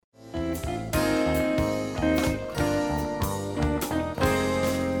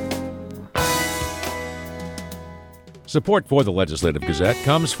Support for the Legislative Gazette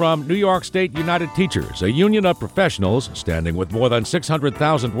comes from New York State United Teachers, a union of professionals standing with more than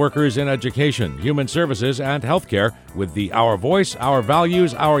 600,000 workers in education, human services, and healthcare with the Our Voice, Our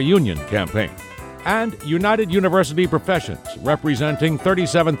Values, Our Union campaign. And United University Professions, representing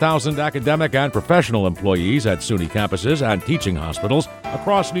 37,000 academic and professional employees at SUNY campuses and teaching hospitals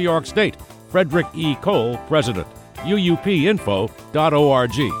across New York State. Frederick E. Cole, President. UUPinfo.org.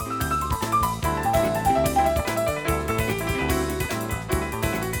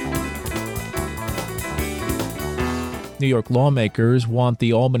 New York lawmakers want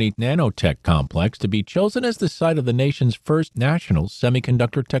the Albany NanoTech complex to be chosen as the site of the nation's first national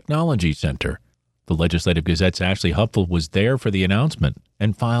semiconductor technology center. The Legislative Gazette's Ashley Hupfel was there for the announcement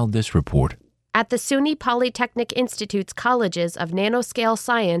and filed this report. At the SUNY Polytechnic Institute's Colleges of Nanoscale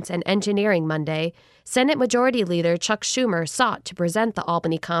Science and Engineering Monday, Senate Majority Leader Chuck Schumer sought to present the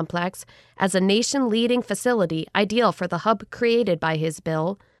Albany complex as a nation-leading facility ideal for the hub created by his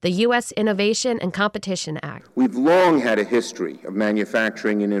bill, the U.S. Innovation and Competition Act. We've long had a history of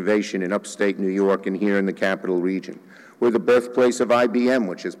manufacturing and innovation in upstate New York and here in the Capital Region. We're the birthplace of IBM,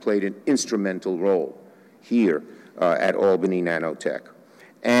 which has played an instrumental role here at Albany NanoTech.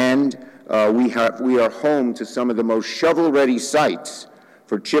 And we are home to some of the most shovel-ready sites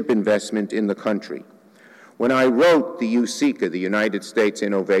for chip investment in the country. When I wrote the USICA, the United States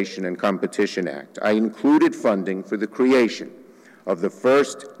Innovation and Competition Act, I included funding for the creation of the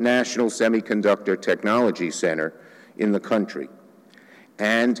first national semiconductor technology center in the country.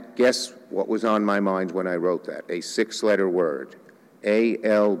 And guess what was on my mind when I wrote that? A six-letter word,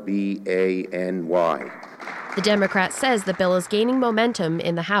 ALBANY. The Democrat says the bill is gaining momentum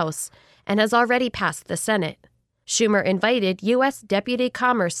in the House and has already passed the Senate. Schumer invited U.S. Deputy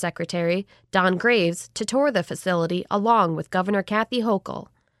Commerce Secretary Don Graves to tour the facility along with Governor Kathy Hochul.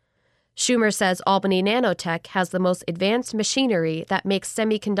 Schumer says Albany NanoTech has the most advanced machinery that makes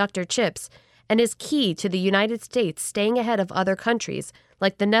semiconductor chips and is key to the United States staying ahead of other countries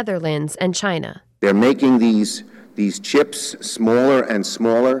like the Netherlands and China. They're making these chips smaller and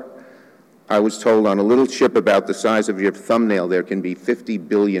smaller. I was told on a little chip about the size of your thumbnail there can be 50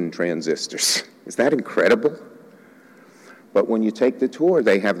 billion transistors. Is that incredible? But when you take the tour,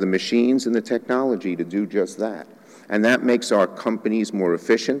 they have the machines and the technology to do just that. And that makes our companies more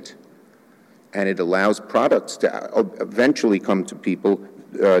efficient, and it allows products to eventually come to people,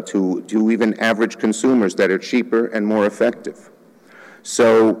 to even average consumers that are cheaper and more effective.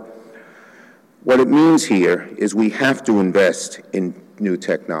 So what it means here is we have to invest in new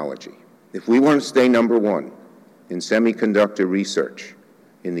technology. If we want to stay number one in semiconductor research,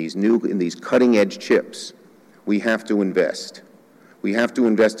 in these cutting-edge chips, we have to invest. We have to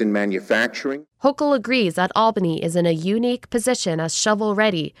invest in manufacturing. Hochul agrees that Albany is in a unique position as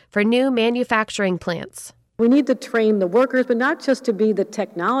shovel-ready for new manufacturing plants. We need to train the workers, but not just to be the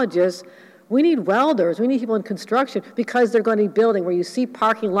technologists. We need welders. We need people in construction because they're going to be building where you see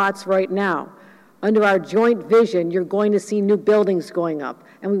parking lots right now. Under our joint vision, you're going to see new buildings going up.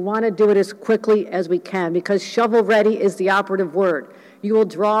 And we want to do it as quickly as we can because shovel-ready is the operative word. You will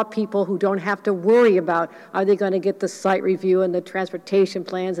draw people who don't have to worry about are they going to get the site review and the transportation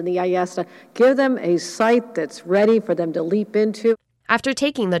plans and the EIS. Give them a site that's ready for them to leap into. After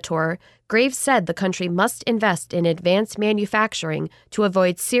taking the tour, Graves said the country must invest in advanced manufacturing to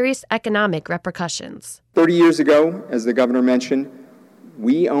avoid serious economic repercussions. 30 years ago, as the governor mentioned,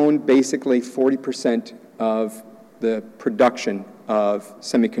 we owned basically 40% of the production of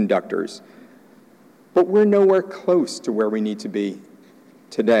semiconductors. But we're nowhere close to where we need to be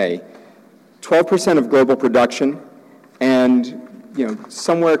today. 12% of global production and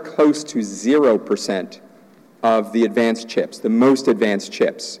somewhere close to 0% of the advanced chips, the most advanced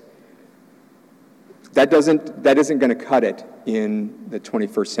chips. That isn't going to cut it in the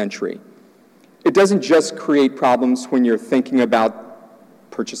 21st century. It doesn't just create problems when you're thinking about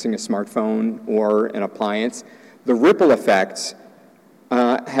purchasing a smartphone or an appliance. The ripple effects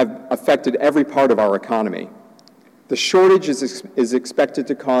have affected every part of our economy. The shortage is expected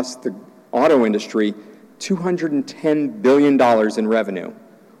to cost the auto industry $210 billion in revenue,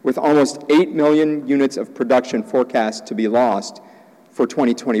 with almost 8 million units of production forecast to be lost for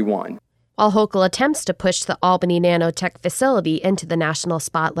 2021. While Hochul attempts to push the Albany NanoTech facility into the national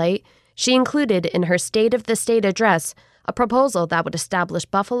spotlight, she included in her State of the State address a proposal that would establish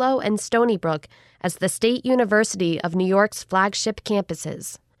Buffalo and Stony Brook as the State University of New York's flagship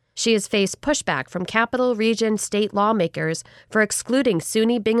campuses. She has faced pushback from Capital Region state lawmakers for excluding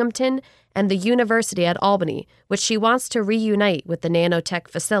SUNY Binghamton and the University at Albany, which she wants to reunite with the nanotech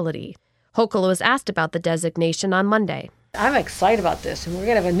facility. Hochul was asked about the designation on Monday. I'm excited about this, and we're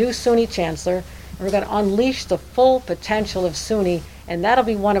going to have a new SUNY chancellor, We're going to unleash the full potential of SUNY, and that'll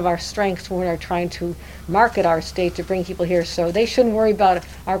be one of our strengths when we're trying to market our state to bring people here. So they shouldn't worry about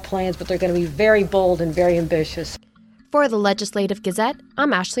our plans, but they're going to be very bold and very ambitious. For the Legislative Gazette,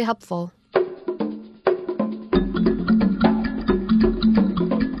 I'm Ashley Hupful.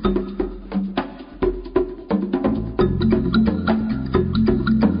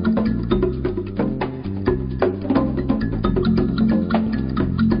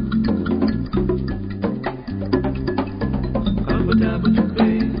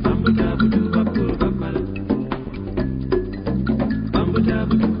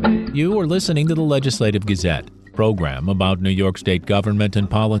 You are listening to the Legislative Gazette, program about New York State government and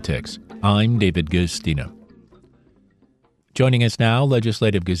politics. I'm David Gustina. Joining us now,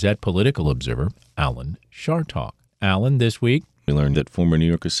 Legislative Gazette political observer Alan Chartock. Alan, this week, we learned that former New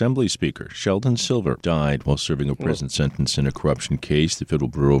York Assembly Speaker Sheldon Silver died while serving a prison sentence in a corruption case. The Federal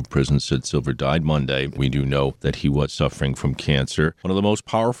Bureau of Prisons said Silver died Monday. We do know that he was suffering from cancer. One of the most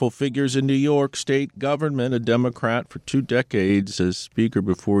powerful figures in New York State government, a Democrat for 2 decades. As Speaker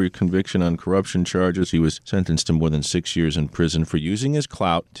before his conviction on corruption charges, he was sentenced to more than 6 years in prison for using his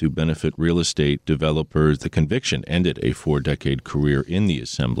clout to benefit real estate developers. The conviction ended a 4-decade career in the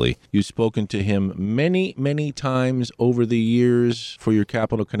Assembly. You've spoken to him many, many times over the years for your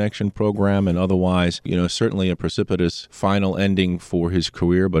Capital Connection program and otherwise, certainly a precipitous final ending for his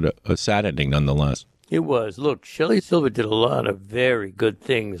career, but a sad ending nonetheless. It was. Look, Shelley Silver did a lot of very good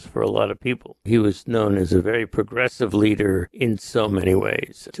things for a lot of people. He was known as a very progressive leader in so many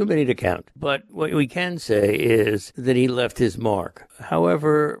ways. Too many to count. But what we can say is that he left his mark.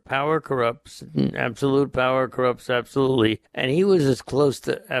 However, power corrupts. Absolute power corrupts absolutely. And he was as close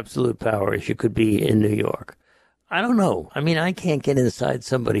to absolute power as you could be in New York. I don't know. I can't get inside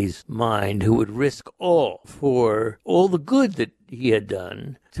somebody's mind who would risk all for all the good that he had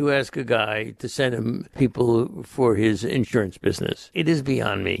done to ask a guy to send him people for his insurance business. It is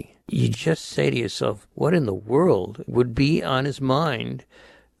beyond me. You just say to yourself, what in the world would be on his mind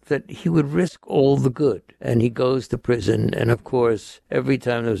that he would risk all the good? And he goes to prison. And of course, every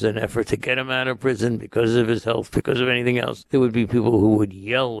time there was an effort to get him out of prison because of his health, because of anything else, there would be people who would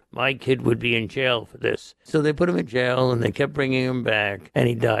yell, my kid would be in jail for this. So they put him in jail and they kept bringing him back and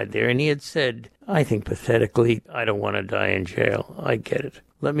he died there. And he had said, I think pathetically, I don't want to die in jail. I get it.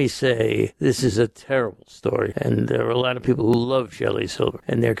 Let me say, this is a terrible story, and there are a lot of people who love Shelley Silver,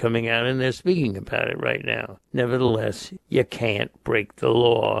 and they're coming out and they're speaking about it right now. Nevertheless, you can't break the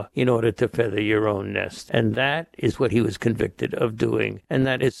law in order to feather your own nest, and that is what he was convicted of doing, and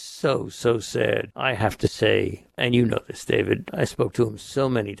that is so, so sad. I have to say, and you know this, David, I spoke to him so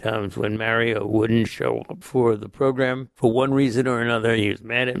many times when Mario wouldn't show up for the program for one reason or another. He was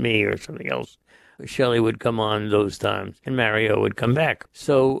mad at me or something else. Shelley would come on those times, and Mario would come back.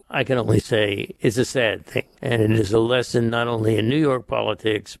 So I can only say it's a sad thing. And it is a lesson not only in New York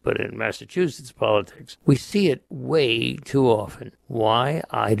politics, but in Massachusetts politics. We see it way too often. Why?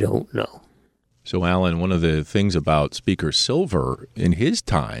 I don't know. So, Alan, one of the things about Speaker Silver in his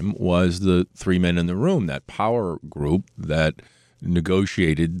time was the 3 men in the room, that power group that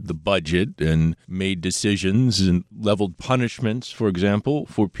negotiated the budget and made decisions and leveled punishments, for example,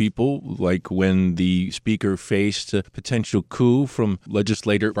 for people like when the speaker faced a potential coup from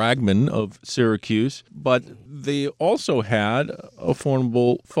legislator Bragman of Syracuse. But they also had a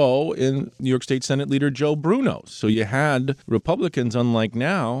formidable foe in New York State Senate leader Joe Bruno. So you had Republicans, unlike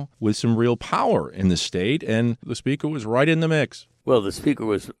now, with some real power in the state, and the speaker was right in the mix. Well, the speaker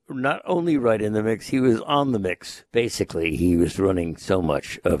was not only right in the mix, he was on the mix. Basically, he was running so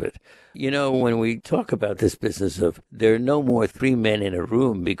much of it. When we talk about this business of there are no more 3 men in a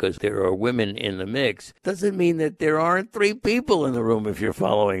room because there are women in the mix, doesn't mean that there aren't 3 people in the room, if you're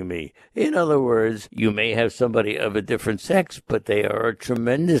following me. In other words, you may have somebody of a different sex, but they are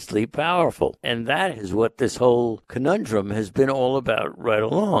tremendously powerful. And that is what this whole conundrum has been all about right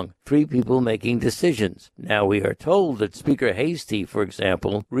along. 3 people making decisions. Now, we are told that Speaker Hastie, for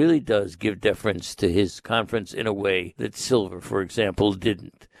example, really does give deference to his conference in a way that Silver, for example,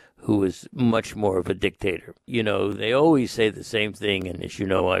 didn't, who is much more of a dictator. They always say the same thing, and as you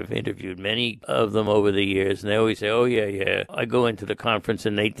know, I've interviewed many of them over the years, and they always say, oh, yeah, I go into the conference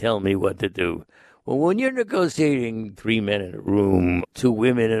and they tell me what to do. Well, when you're negotiating 3 men in a room, 2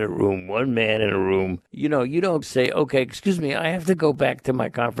 women in a room, 1 man in a room, you don't say, okay, excuse me, I have to go back to my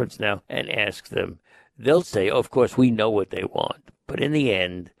conference now and ask them. They'll say, oh, of course, we know what they want. But in the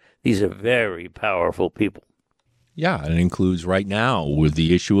end, these are very powerful people. Yeah, and it includes right now with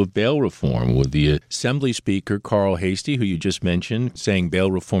the issue of bail reform, with the Assembly Speaker, Carl Hastie, who you just mentioned, saying bail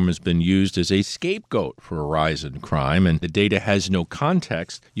reform has been used as a scapegoat for a rise in crime, and the data has no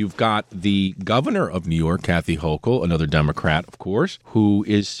context. You've got the governor of New York, Kathy Hochul, another Democrat, of course, who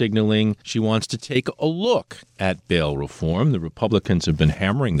is signaling she wants to take a look at bail reform. The Republicans have been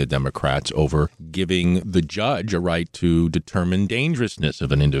hammering the Democrats over giving the judge a right to determine dangerousness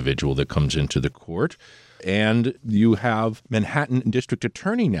of an individual that comes into the court. And you have Manhattan District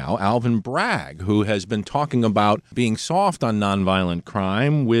Attorney now, Alvin Bragg, who has been talking about being soft on nonviolent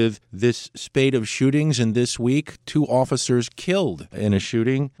crime with this spate of shootings. And this week, 2 officers killed in a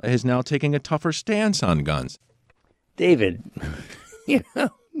shooting, is now taking a tougher stance on guns. David,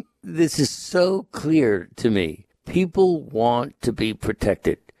 this is so clear to me. People want to be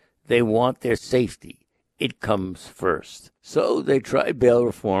protected. They want their safety. It comes first. So they tried bail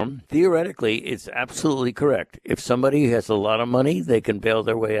reform. Theoretically, it's absolutely correct. If somebody has a lot of money, they can bail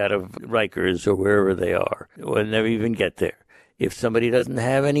their way out of Rikers or wherever they are, or never even get there. If somebody doesn't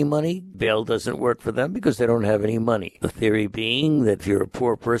have any money, bail doesn't work for them because they don't have any money. The theory being that if you're a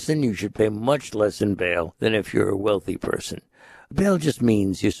poor person, you should pay much less in bail than if you're a wealthy person. Bail just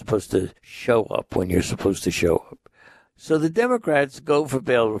means you're supposed to show up when you're supposed to show up. So the Democrats go for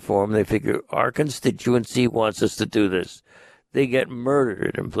bail reform. They figure our constituency wants us to do this. They get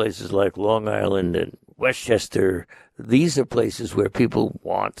murdered in places like Long Island and Westchester. These are places where people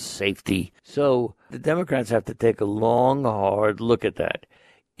want safety. So the Democrats have to take a long, hard look at that.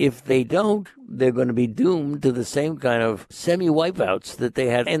 If they don't, they're going to be doomed to the same kind of semi-wipeouts that they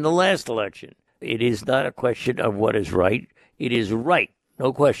had in the last election. It is not a question of what is right. It is right.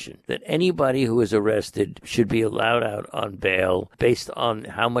 No question that anybody who is arrested should be allowed out on bail based on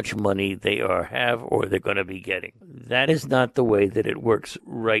how much money they have or they're going to be getting. That is not the way that it works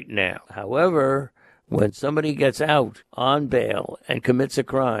right now. However, when somebody gets out on bail and commits a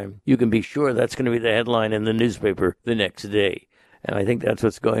crime, you can be sure that's going to be the headline in the newspaper the next day. And I think that's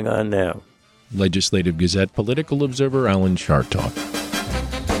what's going on now. Legislative Gazette political observer Alan Chartoff.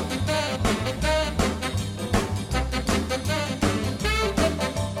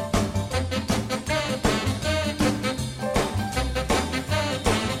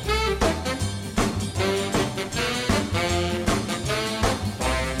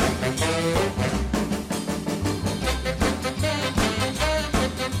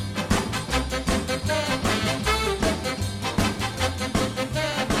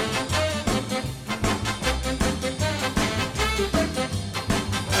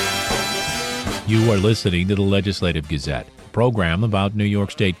 You are listening to the Legislative Gazette, a program about New York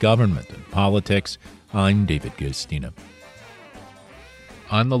State government and politics. I'm David Guistina.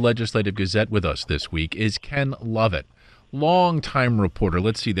 On the Legislative Gazette with us this week is Ken Lovett, longtime reporter.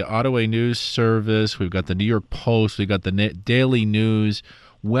 Let's see, the Ottawa News Service, we've got the New York Post, we've got the Daily News,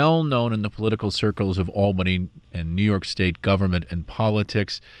 well known in the political circles of Albany and New York State government and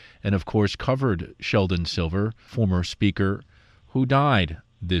politics, and of course covered Sheldon Silver, former speaker, who died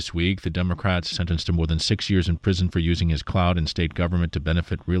this week. The Democrats sentenced to more than 6 years in prison for using his clout in state government to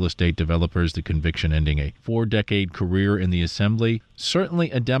benefit real estate developers, the conviction ending a 4-decade career in the Assembly.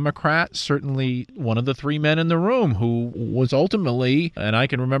 Certainly a Democrat, certainly one of the 3 men in the room who was ultimately, and I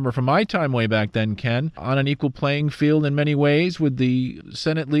can remember from my time way back then, Ken, on an equal playing field in many ways with the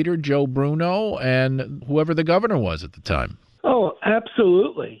Senate leader, Joe Bruno, and whoever the governor was at the time. Oh,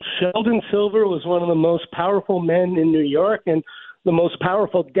 absolutely. Sheldon Silver was one of the most powerful men in New York and the most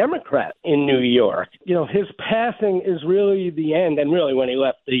powerful Democrat in New York. You know, his passing is really the end, and really when he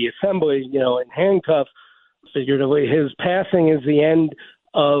left the Assembly, in handcuffs, figuratively, his passing is the end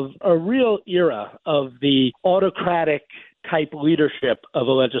of a real era of the autocratic type leadership of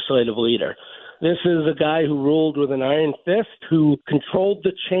a legislative leader. This is a guy who ruled with an iron fist, who controlled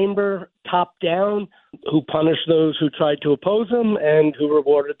the chamber top down, who punished those who tried to oppose him, and who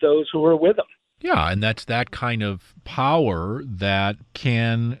rewarded those who were with him. Yeah, and that's that kind of power that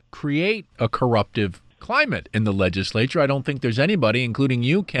can create a corruptive climate in the legislature. I don't think there's anybody, including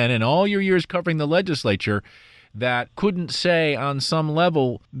you, Ken, in all your years covering the legislature, that couldn't say on some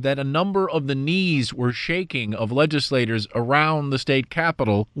level that a number of the knees were shaking of legislators around the state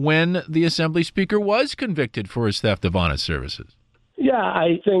capitol when the Assembly Speaker was convicted for his theft of honest services. Yeah,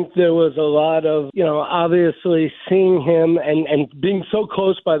 I think there was a lot of, obviously seeing him and being so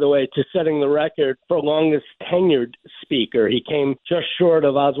close, by the way, to setting the record for longest tenured speaker. He came just short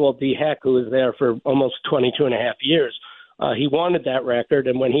of Oswald D. Heck, who was there for almost 22 and a half years. He wanted that record,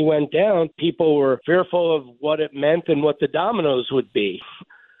 and when he went down, people were fearful of what it meant and what the dominoes would be.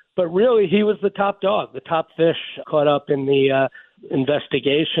 But really, he was the top dog, the top fish caught up in the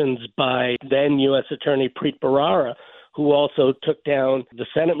investigations by then U.S. Attorney Preet Bharara, who also took down the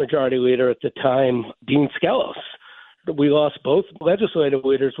Senate Majority Leader at the time, Dean Skelos. We lost both legislative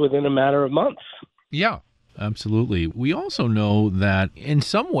leaders within a matter of months. Yeah, absolutely. We also know that in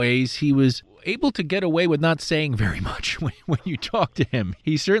some ways he was able to get away with not saying very much when you talk to him.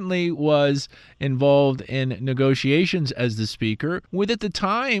 He certainly was involved in negotiations as the Speaker with, at the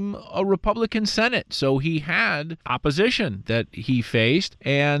time, a Republican Senate. So he had opposition that he faced,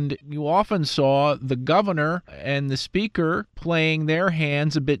 and you often saw the governor and the Speaker playing their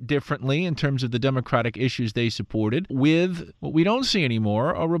hands a bit differently in terms of the Democratic issues they supported, with what we don't see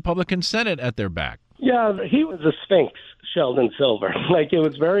anymore, a Republican Senate at their back. Yeah, he was a sphinx, Sheldon Silver. Like, it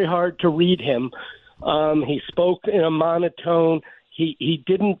was very hard to read him. He spoke in a monotone. He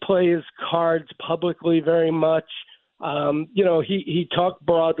didn't play his cards publicly very much. He talked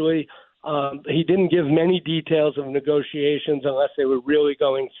broadly. He didn't give many details of negotiations unless they were really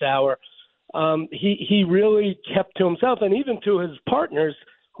going sour. He really kept to himself, and even to his partners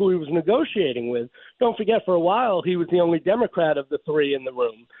who he was negotiating with. Don't forget, for a while, he was the only Democrat of the three in the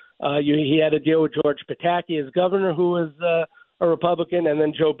room. He had to deal with George Pataki as governor, who was a Republican, and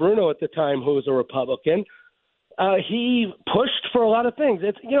then Joe Bruno at the time, who was a Republican. He pushed for a lot of things.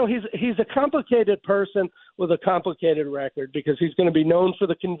 He's a complicated person with a complicated record, because he's going to be known for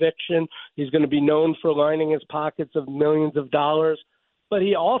the conviction. He's going to be known for lining his pockets of millions of dollars. But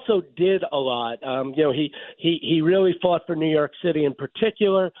he also did a lot. He really fought for New York City in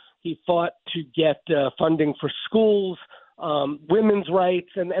particular. He fought to get funding for schools. Women's rights,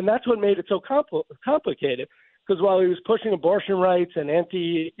 and that's what made it so complicated. Because while he was pushing abortion rights and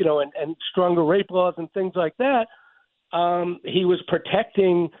and stronger rape laws and things like that, he was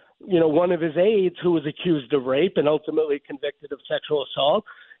protecting, one of his aides who was accused of rape and ultimately convicted of sexual assault.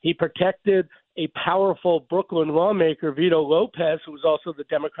 He protected a powerful Brooklyn lawmaker, Vito Lopez, who was also the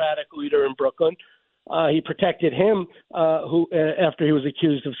Democratic leader in Brooklyn. He protected him after he was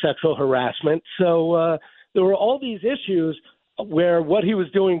accused of sexual harassment. So there were all these issues where what he was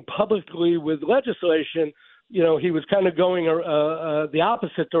doing publicly with legislation, he was kind of going the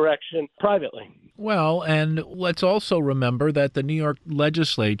opposite direction privately. Well, and let's also remember that the New York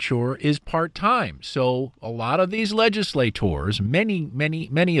legislature is part-time. So a lot of these legislators,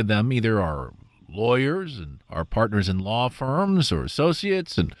 many of them either are lawyers and are partners in law firms or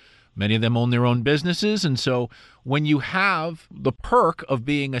associates, and many of them own their own businesses. And so when you have the perk of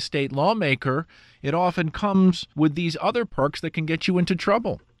being a state lawmaker, it often comes with these other perks that can get you into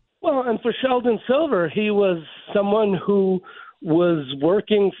trouble. Well, and for Sheldon Silver, he was someone who was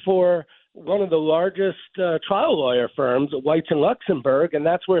working for one of the largest trial lawyer firms, Whites and Luxembourg, and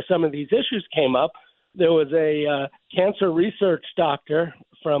that's where some of these issues came up. There was a cancer research doctor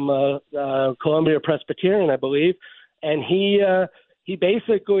from Columbia Presbyterian, I believe, and he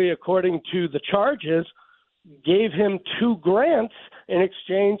basically, according to the charges, gave him 2 grants in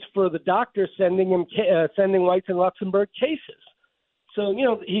exchange for the doctor sending Whites and Luxembourg cases. So,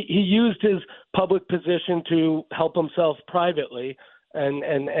 he used his public position to help himself privately,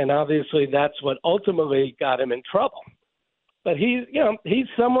 and obviously that's what ultimately got him in trouble. But he's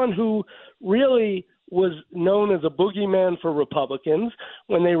someone who really was known as a boogeyman for Republicans.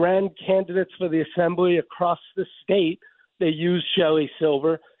 When they ran candidates for the assembly across the state, they used Shelley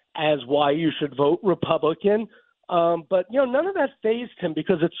Silver as why you should vote Republican. But none of that fazed him,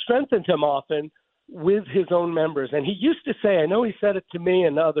 because it strengthened him often with his own members. And he used to say, I know he said it to me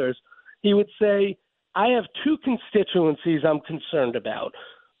and others, he would say, I have 2 constituencies I'm concerned about: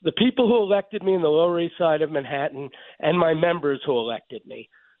 the people who elected me in the Lower East Side of Manhattan and my members who elected me.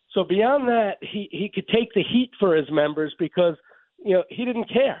 So beyond that, he could take the heat for his members, because he didn't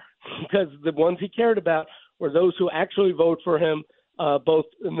care, because the ones he cared about were those who actually vote for him, both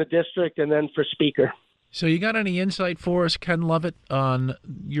in the district and then for Speaker. So you got any insight for us, Ken Lovett, on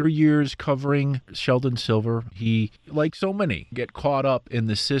your years covering Sheldon Silver? He, like so many, get caught up in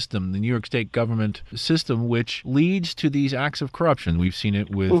the system, the New York State government system, which leads to these acts of corruption. We've seen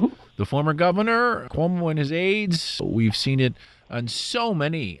it with the former governor, Cuomo and his aides. We've seen it on so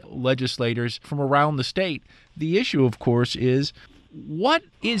many legislators from around the state. The issue, of course, is what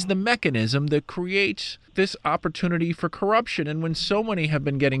is the mechanism that creates this opportunity for corruption? And when so many have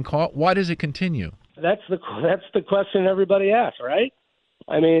been getting caught, why does it continue? That's the question everybody asks, right?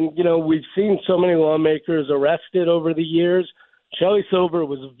 I mean, we've seen so many lawmakers arrested over the years. Shelley Silver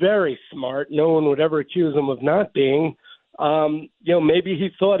was very smart. No one would ever accuse him of not being. Maybe he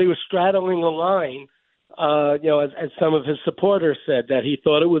thought he was straddling a line, as some of his supporters said, that he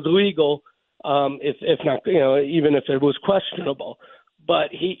thought it was legal, if not, even if it was questionable.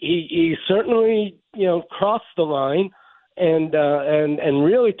 But he certainly, crossed the line. and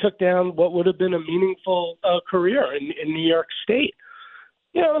really took down what would have been a meaningful career in New York State.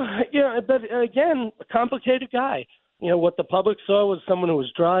 But again, a complicated guy. What the public saw was someone who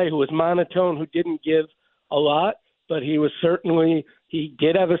was dry, who was monotone, who didn't give a lot, but he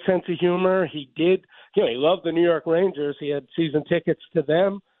did have a sense of humor. He did, he loved the New York Rangers. He had season tickets to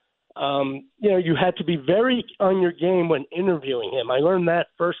them. You had to be very on your game when interviewing him. I learned that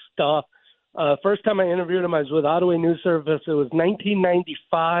first off. First time I interviewed him, I was with Ottawa News Service. It was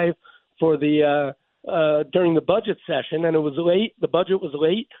 1995 for during the budget session, and it was late. The budget was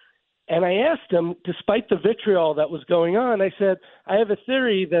late. And I asked him, despite the vitriol that was going on, I said, I have a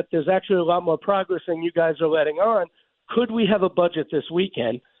theory that there's actually a lot more progress than you guys are letting on. Could we have a budget this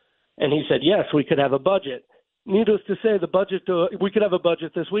weekend? And he said, yes, we could have a budget. Needless to say, we could have a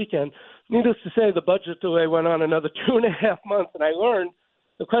budget this weekend. Needless to say, the budget delay went on another 2.5 months, and I learned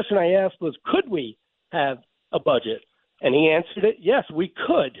the question I asked was, could we have a budget? And he answered it, yes, we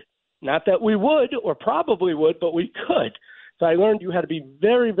could. Not that we would or probably would, but we could. So I learned you had to be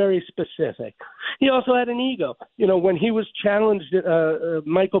very, very specific. He also had an ego. When he was challenged,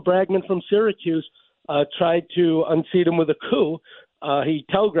 Michael Bragman from Syracuse tried to unseat him with a coup. He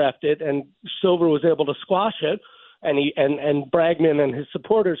telegraphed it, and Silver was able to squash it, and Bragman and his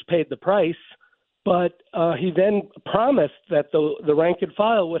supporters paid the price. But he then promised that the rank and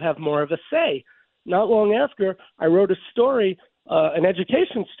file would have more of a say. Not long after, I wrote a story, an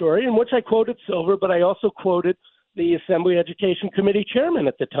education story, in which I quoted Silver, but I also quoted the Assembly Education Committee chairman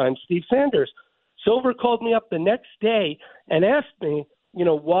at the time, Steve Sanders. Silver called me up the next day and asked me,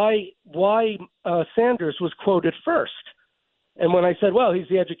 why Sanders was quoted first. And when I said, well, he's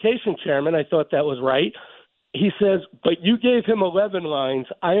the education chairman, I thought that was right. He says, but you gave him 11 lines.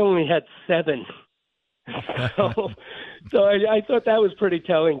 I only had 7. So I thought that was pretty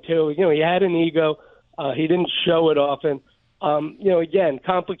telling, too. He had an ego. He didn't show it often. Again,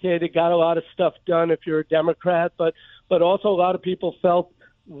 complicated, got a lot of stuff done if you're a Democrat, but also a lot of people felt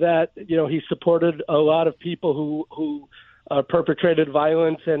that, he supported a lot of people who perpetrated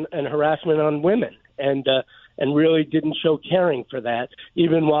violence and harassment on women and really didn't show caring for that,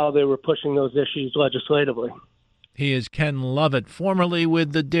 even while they were pushing those issues legislatively. He is Ken Lovett, formerly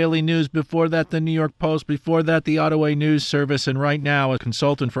with the Daily News, before that the New York Post, before that the Ottawa News Service, and right now a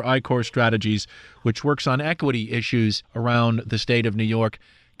consultant for I-Corps Strategies, which works on equity issues around the state of New York.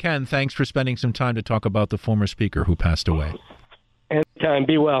 Ken, thanks for spending some time to talk about the former speaker who passed away. Anytime.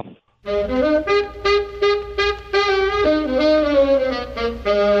 Be well.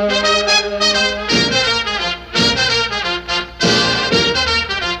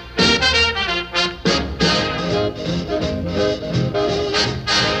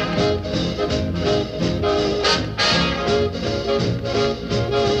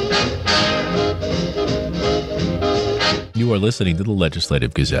 You are listening to the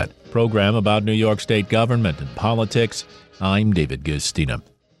Legislative Gazette, program about New York State government and politics. I'm David Guistina.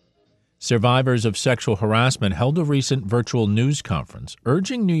 Survivors of sexual harassment held a recent virtual news conference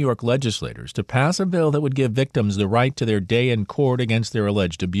urging New York legislators to pass a bill that would give victims the right to their day in court against their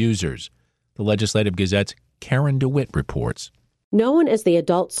alleged abusers. The Legislative Gazette's Karen DeWitt reports. Known as the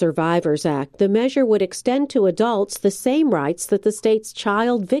Adult Survivors Act, the measure would extend to adults the same rights that the state's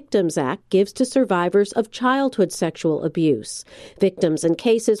Child Victims Act gives to survivors of childhood sexual abuse. Victims in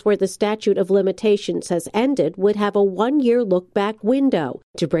cases where the statute of limitations has ended would have a 1-year look-back window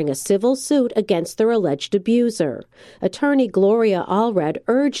to bring a civil suit against their alleged abuser. Attorney Gloria Allred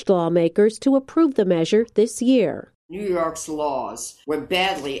urged lawmakers to approve the measure this year. New York's laws were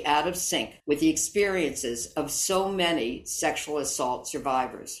badly out of sync with the experiences of so many sexual assault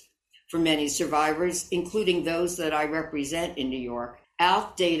survivors. For many survivors, including those that I represent in New York,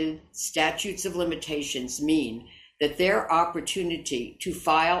 outdated statutes of limitations mean that their opportunity to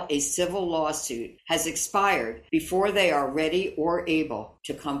file a civil lawsuit has expired before they are ready or able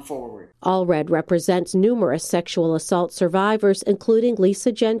to come forward. Allred represents numerous sexual assault survivors, including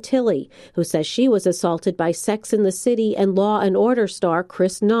Lisa Gentili, who says she was assaulted by Sex and the City and Law and Order star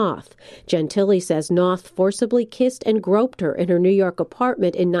Chris Noth. Gentili says Noth forcibly kissed and groped her in her New York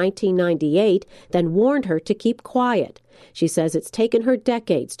apartment in 1998, then warned her to keep quiet. She says it's taken her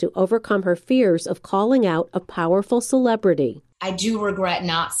decades to overcome her fears of calling out a powerful celebrity. I do regret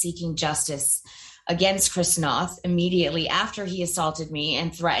not seeking justice against Chris Noth immediately after he assaulted me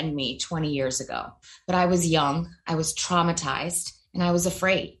and threatened me 20 years ago. But I was young, I was traumatized, and I was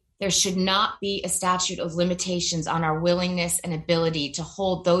afraid. There should not be a statute of limitations on our willingness and ability to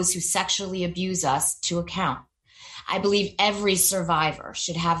hold those who sexually abuse us to account. I believe every survivor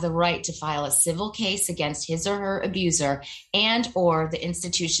should have the right to file a civil case against his or her abuser and or the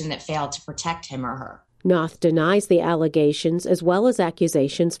institution that failed to protect him or her. Noth denies the allegations as well as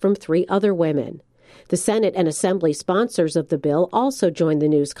accusations from 3 other women. The Senate and Assembly sponsors of the bill also joined the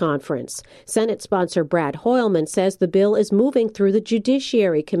news conference. Senate sponsor Brad Hoylman says the bill is moving through the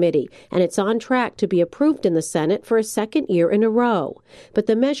Judiciary Committee, and it's on track to be approved in the Senate for a second year in a row. But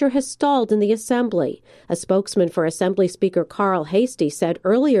the measure has stalled in the Assembly. A spokesman for Assembly Speaker Carl Hastie said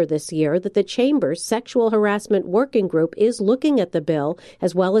earlier this year that the Chamber's Sexual Harassment Working Group is looking at the bill,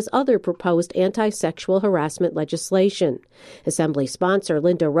 as well as other proposed anti-sexual harassment legislation. Assembly sponsor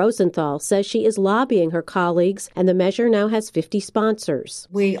Linda Rosenthal says she is lobbying her colleagues, and the measure now has 50 sponsors.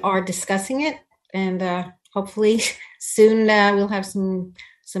 We are discussing it, and hopefully soon we'll have some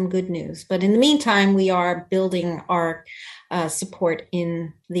good news. But in the meantime, we are building our support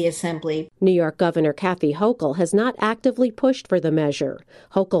in the Assembly. New York Governor Kathy Hochul has not actively pushed for the measure.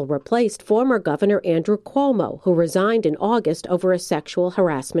 Hochul replaced former Governor Andrew Cuomo, who resigned in August over a sexual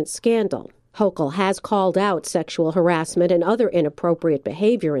harassment scandal. Hochul has called out sexual harassment and other inappropriate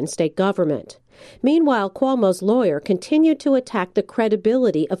behavior in state government. Meanwhile, Cuomo's lawyer continued to attack the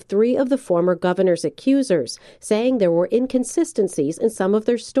credibility of 3 of the former governor's accusers, saying there were inconsistencies in some of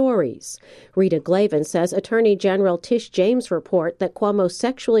their stories. Rita Glavin says Attorney General Tish James' report that Cuomo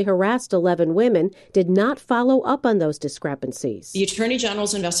sexually harassed 11 women did not follow up on those discrepancies. The Attorney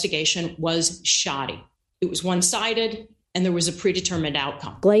General's investigation was shoddy. It was one-sided, and there was a predetermined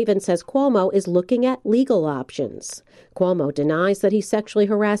outcome. Glavin says Cuomo is looking at legal options. Cuomo denies that he sexually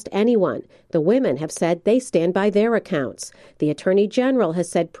harassed anyone. The women have said they stand by their accounts. The Attorney General has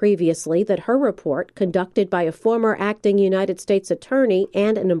said previously that her report, conducted by a former acting United States attorney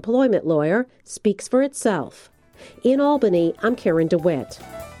and an employment lawyer, speaks for itself. In Albany, I'm Karen DeWitt.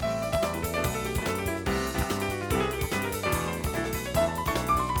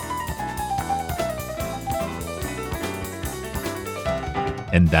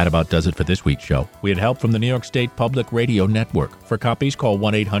 And that about does it for this week's show. We had help from the New York State Public Radio Network. For copies, call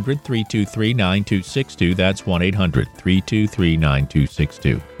 1-800-323-9262. That's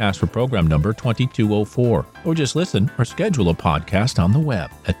 1-800-323-9262. Ask for program number 2204. Or just listen or schedule a podcast on the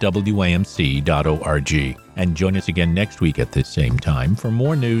web at WAMC.org. And join us again next week at this same time for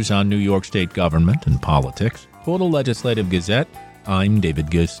more news on New York State government and politics. For the Legislative Gazette, I'm David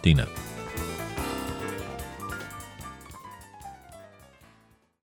Gustina.